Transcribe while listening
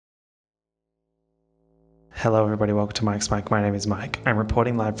Hello everybody, welcome to Mike's Mike. My name is Mike. I'm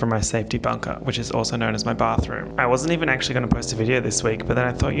reporting live from my safety bunker, which is also known as my bathroom. I wasn't even actually going to post a video this week, but then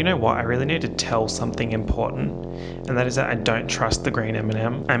I thought, you know what, I really need to tell something important, and that is that I don't trust the green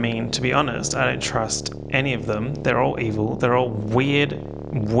M&M. I mean, to be honest, I don't trust any of them. They're all evil. They're all weird.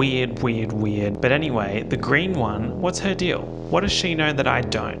 But anyway, the green one, what's her deal? What does she know that I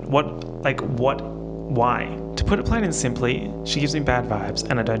don't? Why? To put it plain and simply, she gives me bad vibes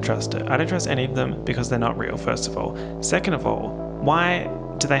and I don't trust her. I don't trust any of them because they're not real, first of all. Second of all, why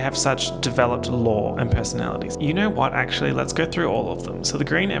do they have such developed lore and personalities? You know what, actually, let's go through all of them. So the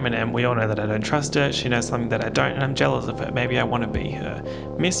green M&M, we all know that I don't trust her. She knows something that I don't and I'm jealous of her. Maybe I want to be her.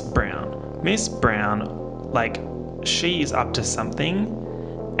 Miss Brown, like, she's up to something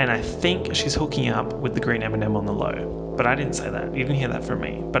and I think she's hooking up with the green M&M on the low. But I didn't say that. You didn't hear that from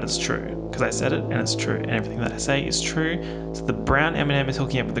me. But it's true. Because I said it and it's true. And everything that I say is true. So the brown M&M is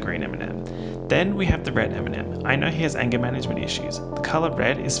hooking up with the green M&M. Then we have the red M&M. I know he has anger management issues. The color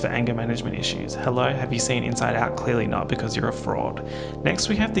red is for anger management issues. Hello, have you seen Inside Out? Clearly not, because you're a fraud. Next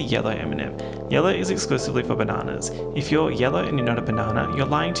we have the yellow M&M. Yellow is exclusively for bananas. If you're yellow and you're not a banana, you're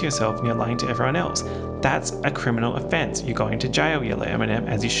lying to yourself and you're lying to everyone else. That's a criminal offense. You're going to jail, yellow M&M,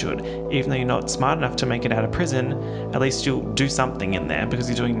 as you should. Even though you're not smart enough to make it out of prison, at least you'll do something in there because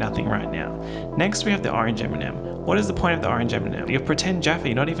you're doing nothing right now. Next we have the orange M&M. What is the point of the orange M&M? You're pretend Jaffa.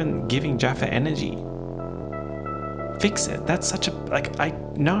 You're not even giving Jaffa energy. Fix it. That's such a,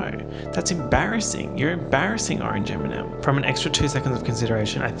 no, that's embarrassing. You're embarrassing, orange M&M. From an extra 2 seconds of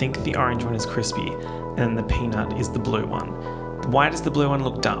consideration, I think the orange one is crispy and the peanut is the blue one. Why does the blue one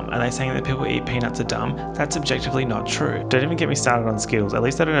look dumb? Are they saying that people who eat peanuts are dumb? That's objectively not true. Don't even get me started on Skittles. At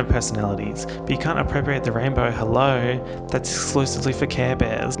least they don't have personalities. But you can't appropriate the rainbow. Hello? That's exclusively for Care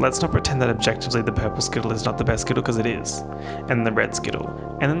Bears. Let's not pretend that objectively the purple Skittle is not the best Skittle, because it is. And the red Skittle.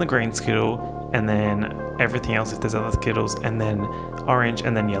 And then the green Skittle. And then everything else if there's other Skittles. And then orange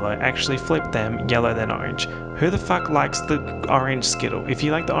and then yellow. Actually flip them. Yellow then orange. Who the fuck likes the orange Skittle? If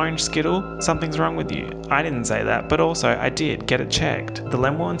you like the orange Skittle, something's wrong with you. I didn't say that, but also I did. Get it checked. The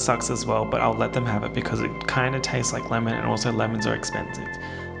lemon one sucks as well, but I'll let them have it because it kind of tastes like lemon, and also lemons are expensive.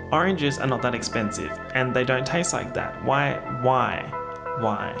 Oranges are not that expensive and they don't taste like that. Why?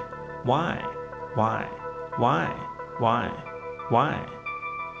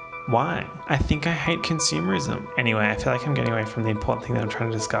 I think I hate consumerism. Anyway, I feel like I'm getting away from the important thing that I'm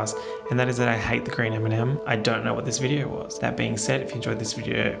trying to discuss, and that is that I hate the green M&M. I don't know what this video was. That being said, if you enjoyed this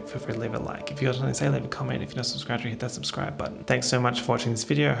video, feel free to leave a like. If you got something to say, leave a comment. If you're not subscribed, hit that subscribe button. Thanks so much for watching this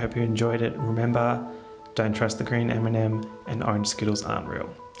video. I hope you enjoyed it. Remember, don't trust the green M&M, and orange Skittles aren't real.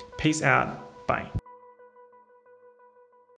 Peace out. Bye.